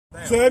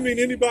So that means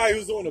anybody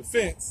who's on the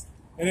fence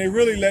and they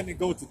really letting it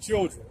go to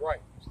children. Right.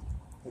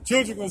 The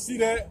children gonna see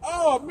that,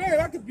 oh man,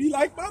 I could be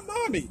like my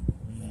mommy.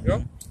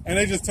 Yep. And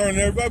they just turn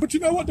everybody. But you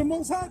know what the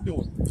Most High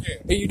doing? Yeah.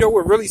 And you know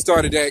what really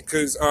started that?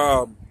 Because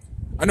I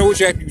know what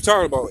you're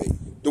talking about.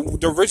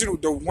 The original,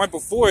 the one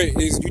before it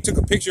is you took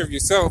a picture of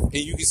yourself and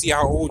you can see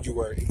how old you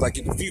were, like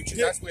in the future.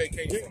 That's where it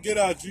came from. Get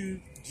out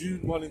Jude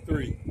 1 and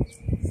 3.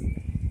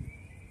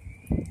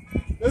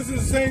 This is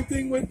the same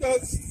thing with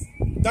us.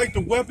 Like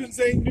the weapons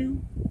ain't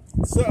new.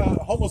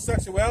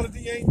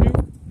 Homosexuality ain't new.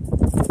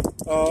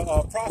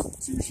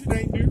 Prostitution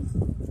ain't new.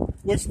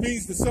 Which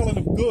means the selling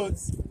of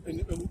goods,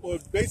 or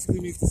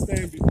basically means to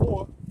stand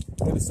before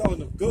and the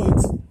selling of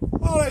goods.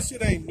 All that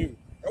shit ain't new.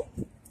 Nope.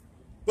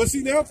 But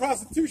see, now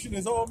prostitution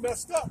is all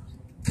messed up.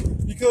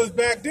 Because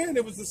back then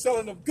it was the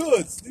selling of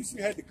goods. At least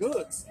you had the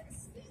goods.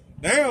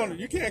 Now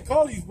you can't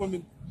call these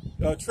women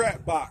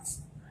trap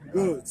box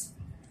goods.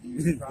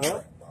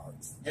 Huh?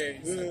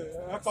 Yeah,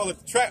 I call it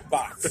the trap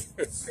box.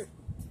 You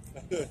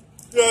know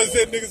what I'm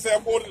saying? Niggas say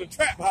I'm going to the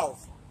trap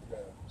house.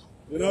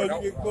 You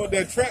know, you can go to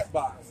that trap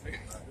box.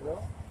 You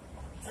know?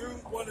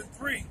 Jude 1 and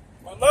 3.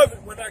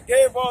 Beloved, when I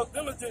gave all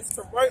diligence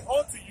to write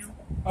unto you.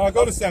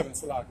 Go to 7,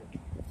 Salaka.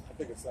 I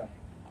think it's 7.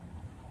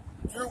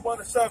 Jude 1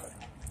 and 7.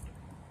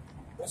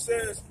 It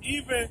says,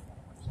 even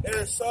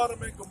as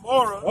Sodom and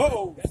Gomorrah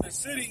and the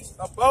cities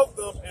about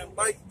them in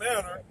like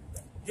manner,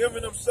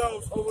 giving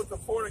themselves over to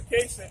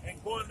fornication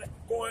and going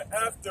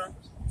after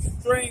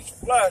strange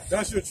flesh.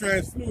 That's your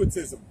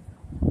transfluentism.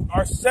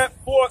 Are set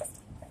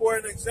forth for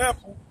an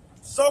example,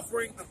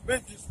 suffering the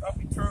vengeance of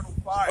eternal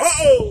fire.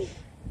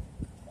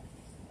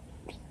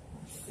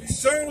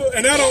 Eternal,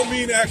 and that don't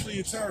mean actually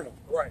eternal.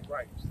 Right.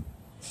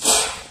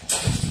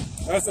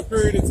 That's a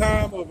period of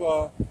time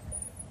of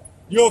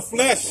your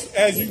flesh,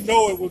 as you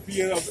know it, would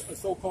be a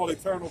so-called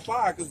eternal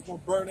fire because it's going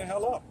to burn the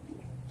hell up.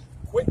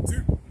 Quick,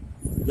 too.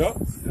 Yep.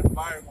 That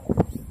fire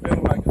will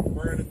feel like it's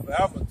burning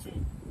forever,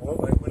 too.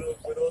 Like when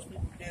those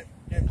people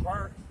get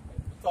burned,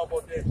 talk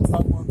about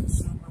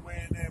consuming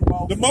away in their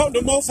mouth.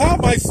 The Most High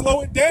might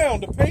slow it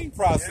down, the pain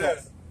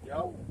process.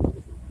 Yeah.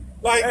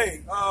 Like,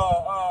 hey,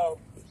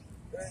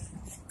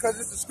 because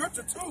it's the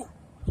scripture too.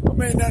 I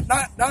mean,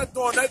 not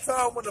during that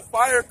time when the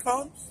fire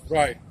comes,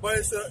 right? But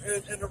it's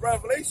in the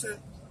Revelation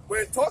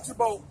where it talks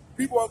about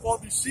people are going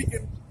to be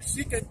seeking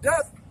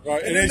death,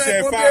 right? And they're they not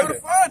can't going to be able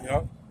to find it.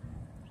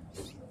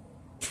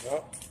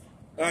 Yep.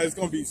 It's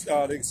going to be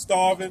they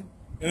starving,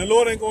 and the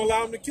Lord ain't going to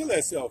allow them to kill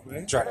themselves,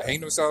 man. Try to hang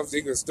themselves,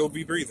 they could still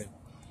be breathing.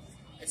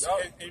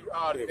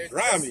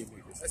 Grimy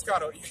niggas. That's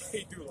kind of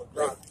he do look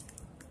grimy.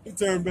 He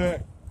turned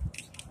back.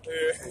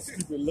 Yeah.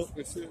 Stupid look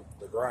and shit.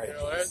 The grimy. You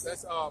know,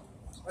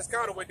 that's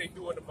kind of what they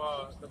do in them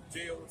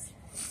jails,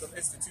 some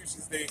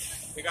institutions. They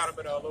got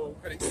them in a little,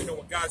 you know,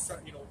 when guys try,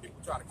 you know,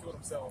 people try to kill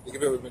themselves. They can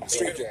put them in the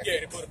street jacket. Yeah,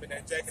 they put them in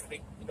that jacket, and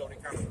they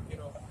kind of, you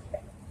know.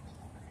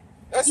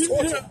 That's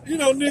torture. You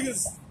know,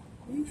 niggas.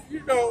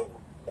 You know,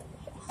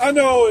 I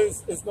know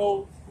it's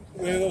no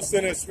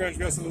sin that's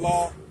transgressing the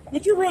law,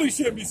 but you really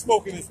shouldn't be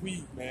smoking this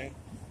weed, man.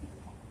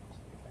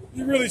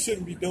 You really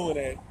shouldn't be doing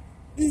that.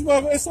 These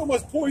motherfuckers, there's so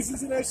much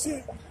poisons in that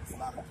shit.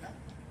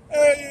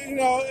 You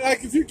know,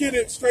 like if you get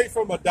it straight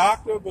from a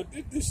doctor, but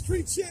this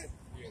street shit.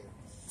 Yeah.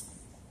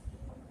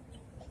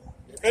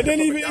 And then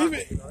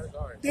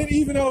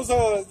even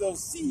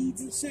those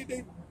seeds and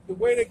shit, the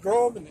way they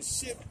grow them and the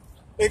shit,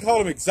 they call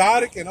them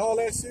exotic and all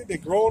that shit. They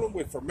grow them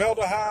with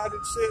formaldehyde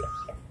and shit.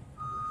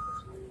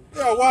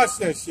 Yeah, watch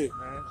that shit,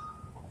 man.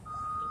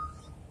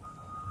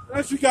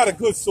 Unless you got a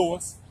good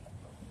source.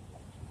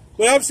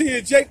 But I'm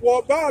seeing Jake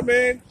walk by,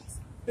 man.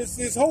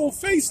 His whole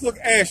face look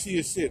ashy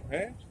as shit,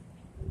 man.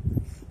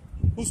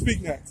 Who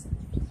speak next?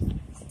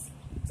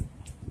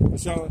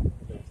 Sean?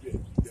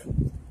 Yeah.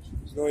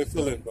 Go ahead,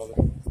 fill in, brother.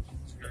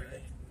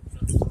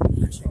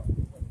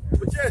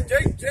 But yeah,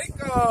 Jake,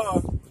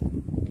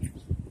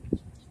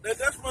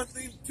 that's one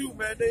thing too,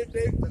 man. They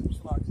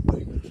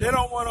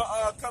don't want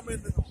to come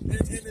in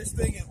this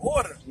thing in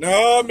order.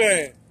 No,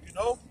 man. You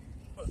know,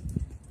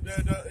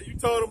 you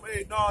told them,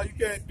 hey, no, you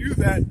can't do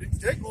that.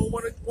 Jake gonna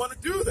want to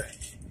do that.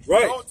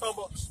 Right. You know,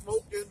 talking about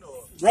smoking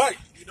or right.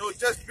 You know,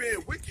 just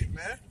being wicked,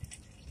 man.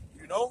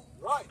 You know,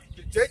 right.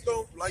 Jake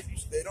don't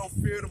they don't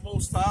fear the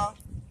Most High.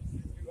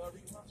 You gotta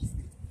read my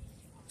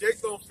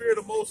Jake don't fear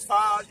the Most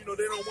High. You know,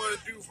 they don't want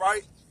to do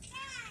right.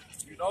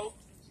 You know,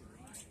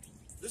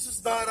 this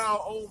is not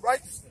our own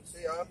righteousness.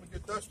 Hey, I'm gonna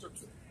get that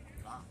scripture.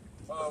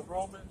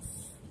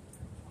 Romans,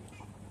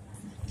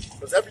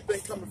 because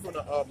everything coming from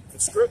the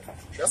script,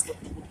 that's what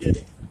people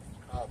get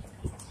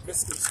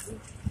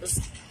misconstrued,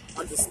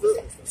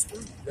 misunderstood,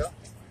 misconstrued.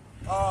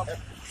 Yeah.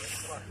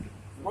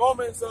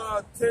 Romans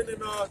 10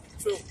 and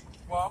 2.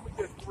 Well, I'm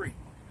gonna get 3.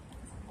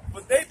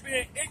 But they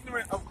being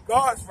ignorant of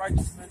God's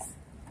righteousness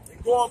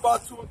and going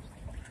about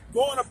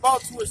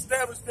to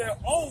establish their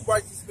own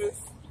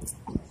righteousness,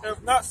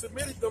 have not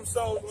submitted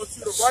themselves unto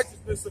the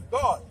righteousness of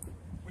God.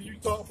 When you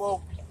talk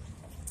about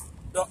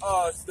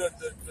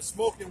the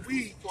smoking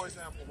weed, for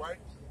example, right?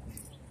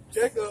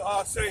 Jacob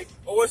say,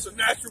 oh, it's a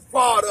natural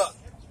product.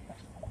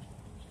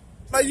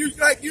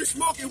 like you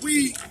smoking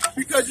weed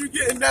because you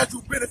getting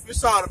natural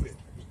benefits out of it.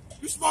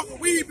 You smoking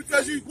weed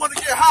because you want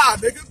to get high,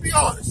 nigga. Be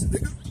honest,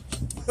 nigga.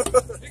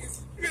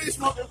 You ain't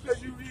smoking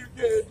because you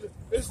get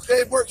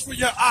it works for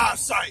your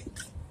eyesight.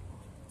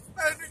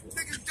 Man,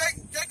 niggas,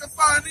 they can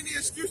find any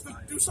excuse to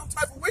do some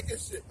type of wicked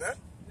shit, man.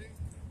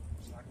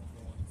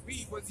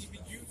 Weed wasn't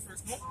even used for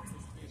smoking.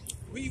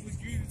 Weed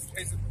was used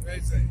as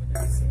a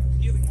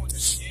healing on the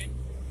skin,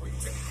 or you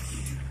took it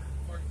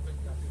for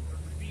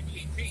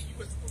alleviate pain. You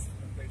wasn't supposed to do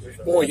that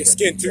shit. Or your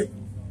skin too.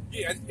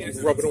 Yeah,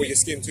 Rub it on your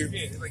skin too.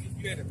 Yeah, like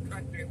if you had a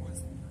cut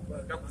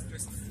that was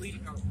just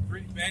bleeding out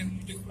really bad,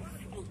 you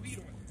put weed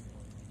on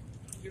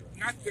it.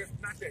 Not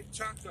that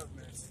chopped up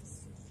mess.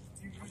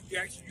 You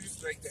actually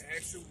use like the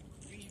actual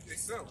weed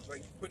itself, like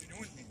you put it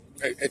on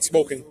there. And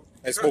smoking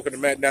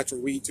the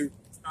natural weed too.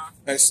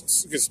 And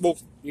you can smoke.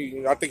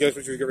 I think that's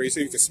what you were going to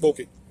say. You can smoke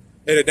it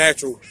in a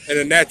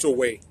natural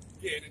way.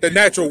 Yeah, The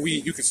natural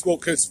weed you can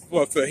smoke because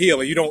for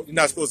healing. You're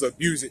not supposed to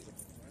abuse it.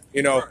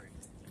 You know.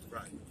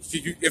 Right.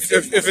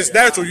 If it's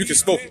natural, you can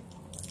smoke it.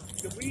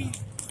 The weed,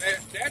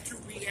 that natural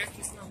weed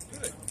actually smells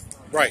good.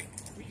 Right.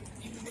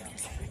 Even when you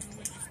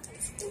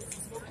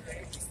smoke it, it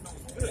actually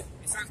smells good.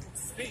 It's not supposed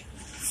to stink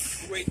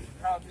the way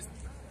how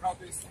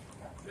this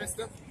messed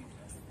up.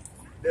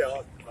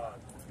 Yeah,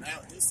 now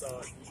he's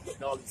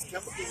getting all these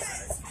chemicals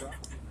in it.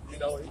 You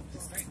know,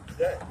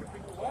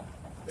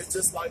 it's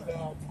just like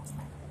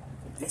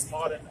these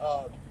modern,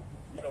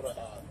 the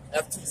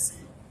FTC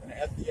and the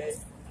FDA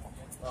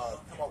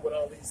come up with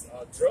all these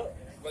drugs.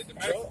 Like the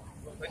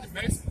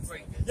medicines,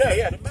 like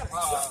Yeah, the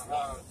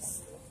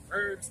medicine.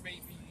 herbs may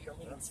be a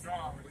little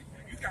strong, but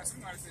you got some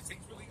that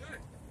tastes really good.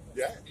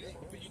 Yeah.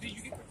 But you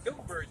get the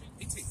pill version,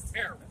 it tastes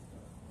terrible.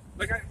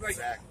 Exactly.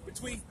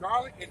 Between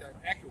garlic and the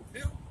actual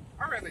pill,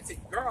 I'd rather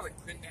take garlic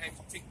than to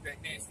actually take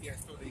that nasty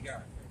ass pill they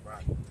got.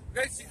 Right.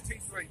 That shit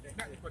tastes like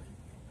nothing but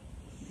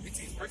it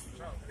tastes worse than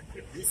chocolate.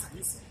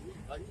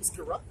 He's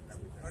corrupt.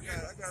 I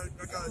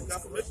got a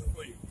definition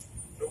for you.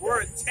 The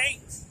word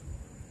taint,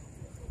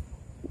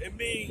 it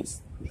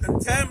means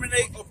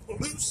contaminate or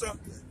pollute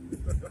something.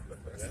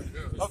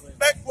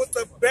 Affect with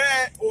a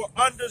bad or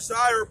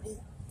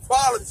undesirable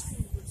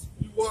quality.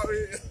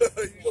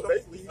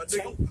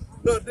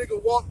 A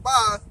nigga walk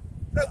by,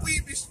 that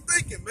weed be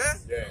stinking, man.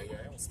 Yeah,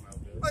 it don't smell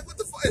good. Like, what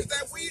the fuck? Is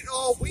that weed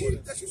all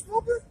weed that you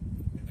smoking?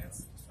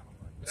 It's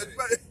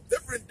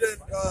different than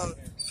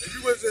if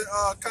you was in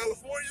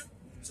California,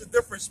 it's a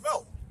different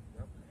smell.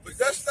 But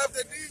that stuff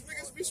that these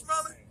niggas be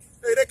smelling,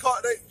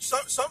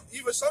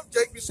 some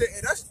Jake be saying,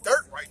 hey, that's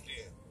dirt right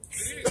there.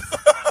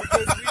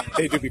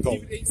 They do be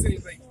cold. They say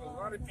like a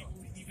lot of people,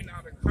 even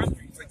out of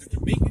countries, like the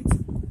Jamaicans,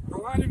 a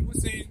lot of them were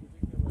saying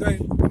that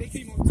when they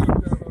came on to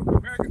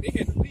America, they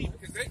had to leave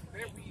because that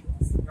weed,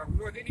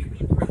 Lord, they didn't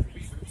leave because of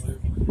weed.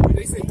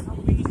 They said the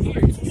weed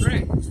here is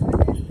trash.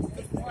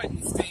 One,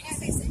 it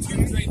stinks. Two,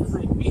 it ain't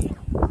real weed.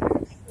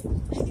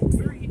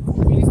 Three,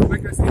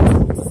 like I said,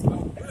 it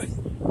smells good.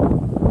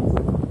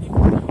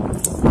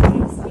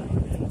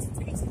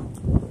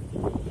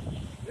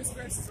 This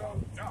mess is all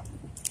junk.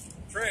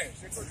 Trash.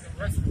 They put the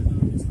rest of it.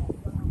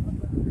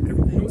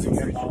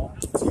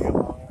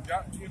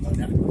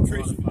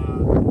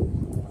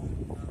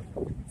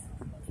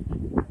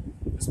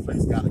 This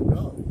place gotta go.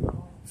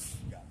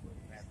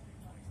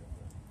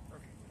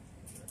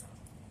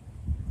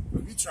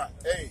 But we try,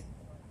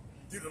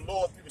 through the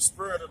Lord, through the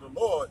Spirit of the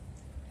Lord,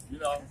 He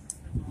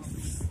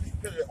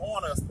put it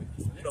on us,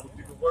 we do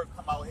the work,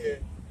 come out here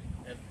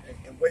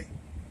and wait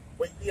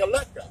the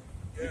elect up.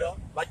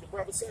 Like the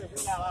brother said,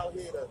 we're not out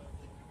here to,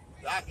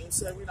 like he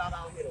said, we're not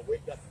out here to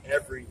wake up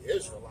every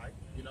Israelite,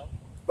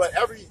 But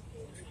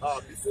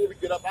before we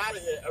get up out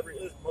of here,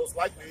 most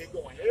likely they're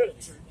going to hear the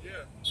truth.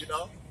 Yeah.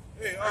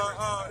 Hey,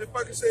 if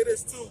I can say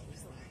this too,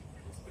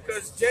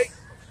 because Jake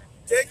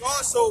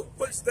also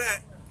puts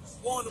that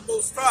on the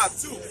Most High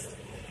too,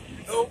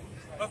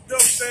 of them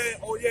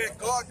saying, "Oh yeah,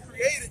 God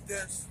created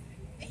this,"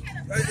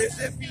 as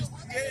if He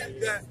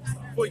created that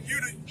for you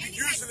to be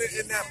using it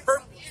in that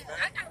purpose,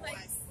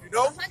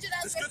 man.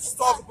 The scriptures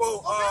talk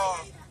about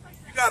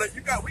we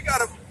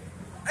gotta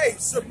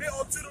submit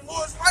unto the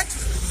Lord's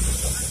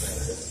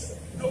righteousness.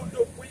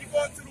 When you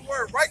go into the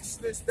word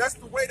righteousness, that's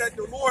the way that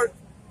the Lord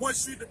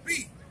wants you to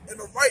be, in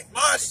the right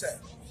mindset.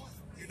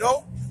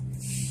 Now,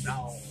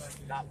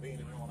 not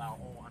leaning on our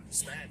own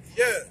understanding.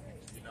 Yeah.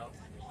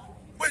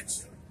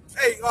 Which,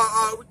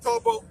 we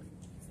talk about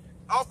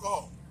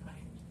alcohol,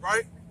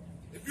 right?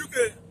 If you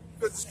could,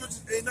 because the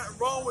scriptures ain't nothing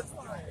wrong with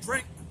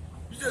drink,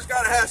 you just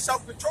gotta have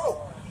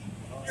self-control.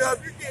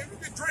 If you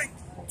can drink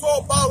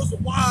 12 bottles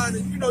of wine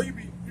and you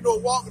be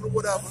walking or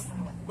whatever,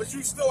 but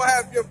you still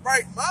have your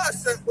right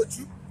mindset with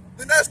you,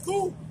 then that's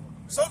cool.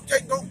 Some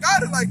Jake don't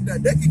got it like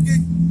that. They can get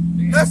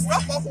messed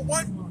up off of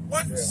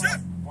one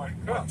sip.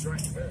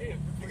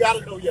 You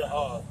gotta know your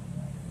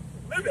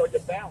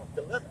balance,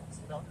 the limits.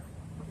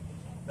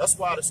 That's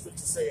why the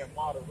scriptures say in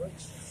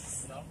moderation.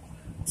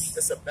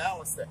 It's a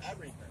balance to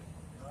everything.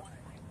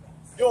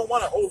 You don't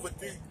want to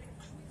overdo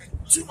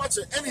too much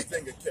of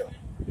anything to kill.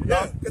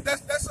 Yeah,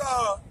 because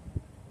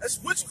that's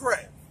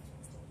witchcraft.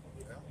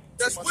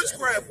 That's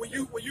witchcraft. When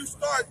you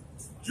start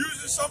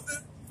using something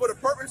for the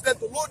purpose that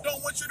the Lord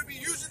don't want you to be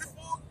using it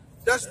for,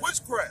 that's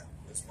witchcraft.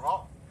 It's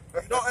wrong.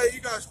 No, hey, you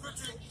got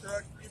scripture.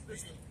 Get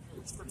this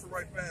scripture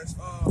right fast.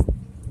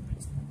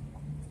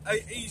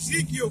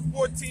 Ezekiel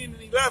 14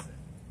 and 11.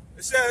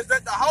 It says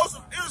that the house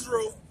of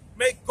Israel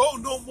may go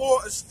no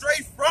more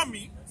astray from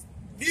me,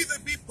 neither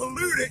be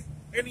polluted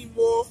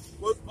anymore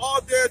with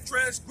all their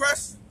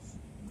transgressions,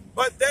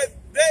 but that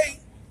they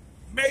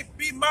may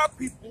be my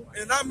people,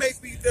 and I may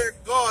be their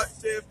God,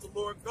 saith the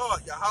Lord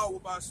God. Yahweh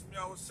B'Shem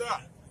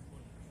Yahushua.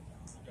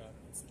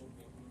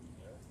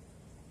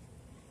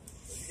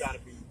 You got to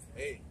be,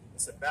 hey,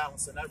 it's a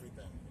balance in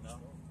everything, you know?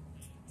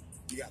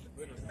 You got the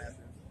good and the bad.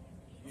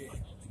 Yeah.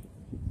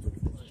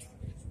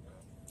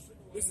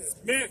 This is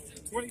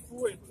Matthew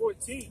 24 and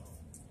 14.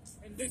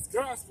 And this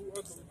gospel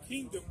of the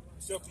kingdom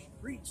shall be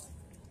preached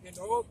in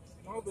all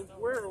the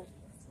world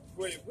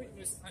for a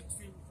witness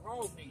unto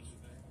all nations.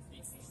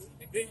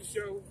 And then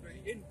shall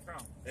the end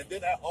come. And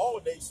then at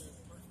all nations,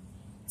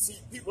 see,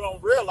 people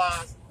don't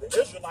realize the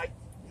Israelites,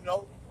 you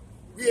know,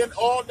 we in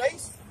all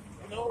nations,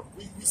 you know,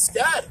 we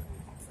scattered,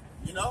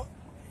 you know.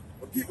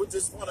 But people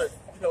just want to,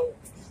 you know,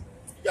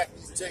 you got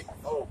these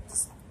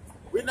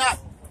we're not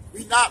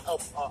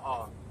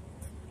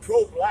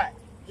pro-black,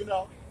 you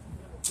know.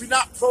 We're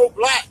not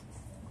pro-black.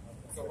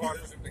 So hard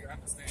for them to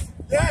understand.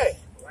 Yeah.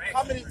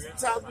 How many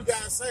times we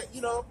gotta say,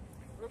 you know?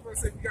 I was going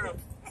to say, we got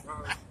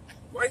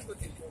white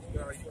looking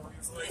Yeah.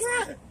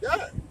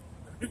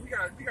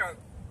 we got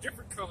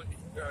different colored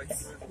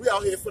we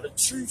out here for the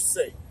truth's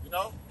sake, you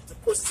know, to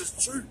push this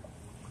truth,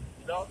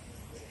 you know.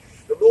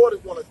 The Lord is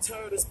going to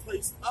tear this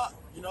place up,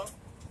 you know.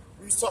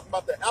 We was talking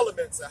about the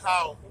elements and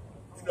how,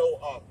 you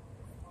know,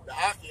 the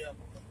Akim,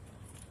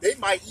 they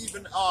might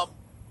even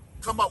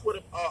come up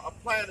with a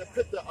plan to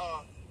put the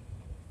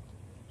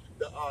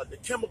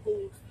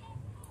chemicals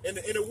in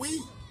the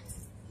weed.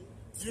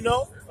 You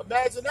know,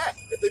 imagine that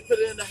if they put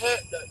it in the hair.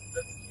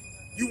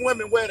 You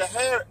women wear the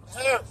hair,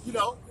 you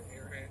know,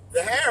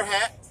 the hair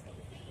hat,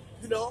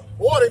 you know,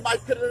 or they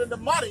might put it in the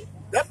money.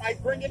 That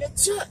might bring in a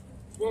check.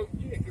 Well,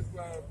 yeah, because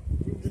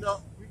you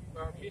know, me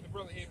and the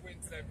brother here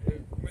went to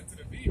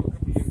the video a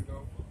couple years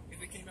ago,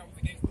 and they came out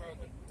with a game called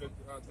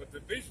the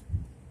Division.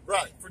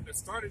 Right. From the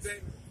start of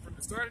the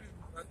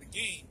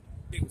game,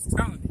 they was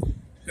telling me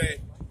that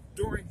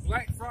during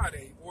Black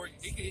Friday, or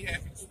it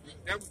happened,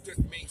 that was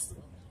just the main.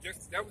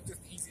 That was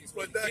just the easiest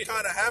way. But that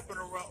kind of happened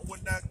around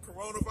when that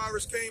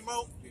coronavirus came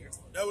out. Yeah.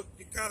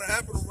 It kind of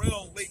happened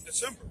around late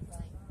December.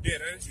 Yeah,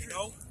 that is true. You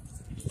know.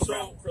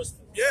 Around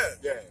Christmas. Yeah.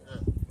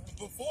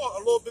 Before, a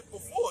little bit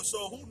before.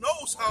 So who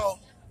knows how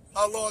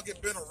long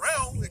it been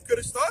around? It could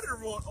have started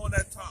on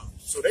that time.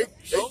 So that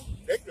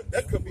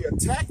could be a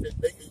tactic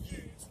they could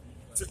use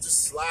to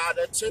just slide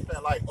that chip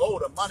in, like, oh,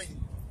 the money,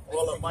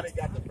 all the money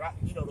got the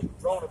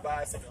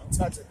coronavirus, and don't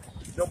touch it.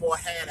 No more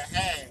hand to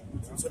hand.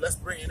 So let's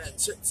bring in that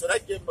chip. So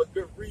that give them a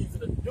good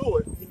reason to do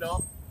it, you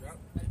know.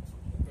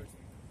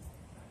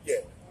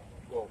 Yeah.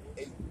 Well,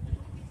 18.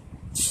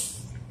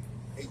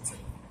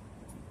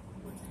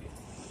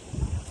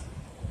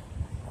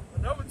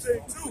 Another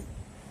thing too,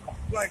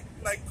 like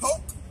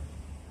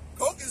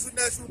Coke is a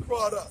natural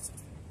product,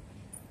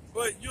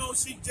 but you don't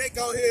see Jake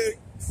out here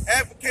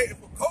advocating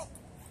for Coke.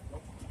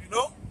 You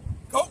know,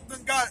 Coke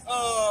done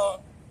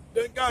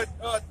got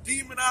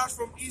demonized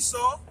from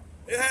Esau.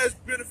 It has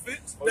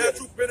benefits,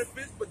 natural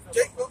benefits, but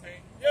Jake don't.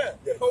 Yeah,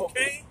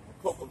 cocaine.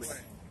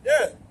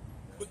 Yeah,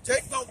 but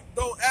Jake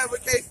don't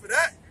advocate for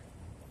that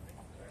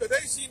because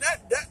they seen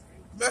that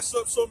mess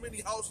up so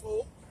many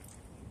households.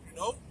 You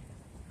know,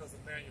 because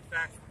of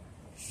manufacturing.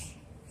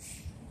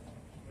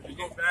 When you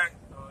go back,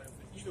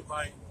 the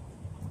Edomite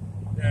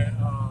that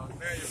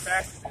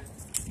manufactured it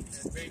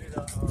and made it,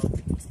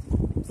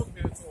 took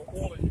it into a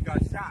boiler, you got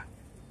shot.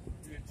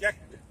 You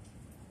injected it.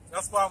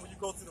 That's why when you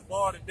go to the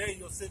bar today,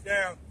 you'll sit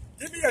down,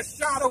 give me a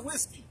shot of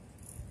whiskey.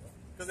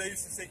 Because they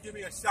used to say, give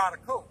me a shot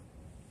of Coke.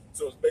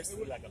 So it's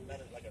basically like an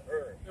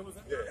herb. It was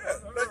an herb.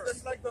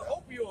 That's like the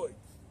opioid.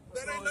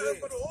 That ain't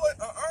nothing but an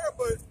herb,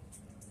 but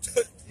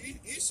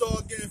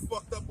Esau getting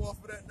fucked up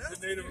off of that now.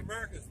 The Native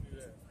Americans knew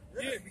that.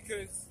 Yeah,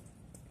 because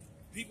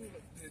people,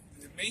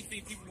 the main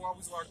thing people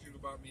always argue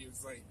about me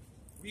is like,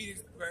 weed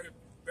is better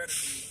than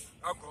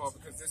alcohol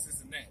because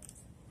this and that.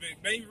 The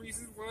main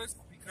reason was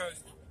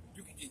because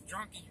you can get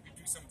drunk and you can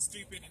do something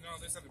stupid and all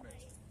this other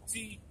mess.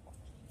 See,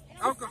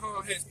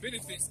 alcohol has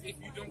benefits if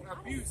you don't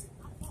abuse it.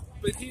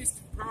 But here's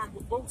the problem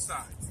with both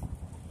sides.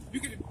 You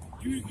claim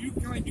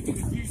you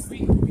can abuse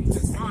weed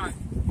just fine.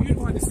 You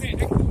don't understand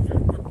that kills your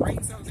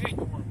brain cells and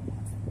your hormones.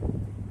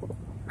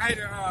 I had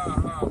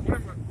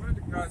one of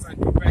the guys I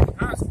knew back in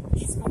high school,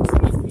 he smoked so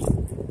much weed,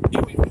 he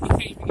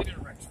can't even get an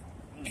erection.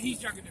 And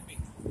he's younger than me.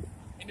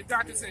 And the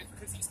doctor said it's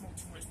because he smoked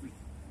too much weed.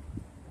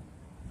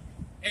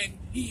 And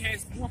he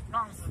has more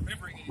problems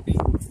remembering anything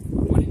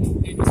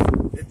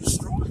when it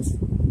destroys. I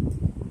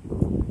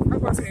was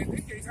about to say, in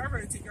this case, I'd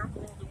rather take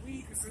alcohol than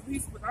weed, because at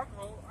least with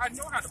alcohol, I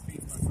know how to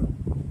pace myself.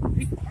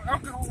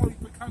 Alcohol only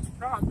becomes a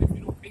problem if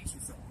you don't pace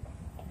yourself.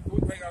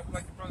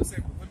 Like the brother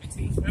said, with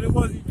limitation. And it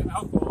wasn't even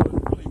alcohol.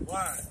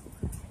 wine.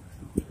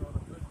 You know,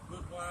 the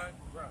good wine,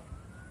 right.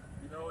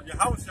 You know, your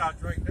house y'all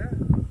drink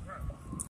that.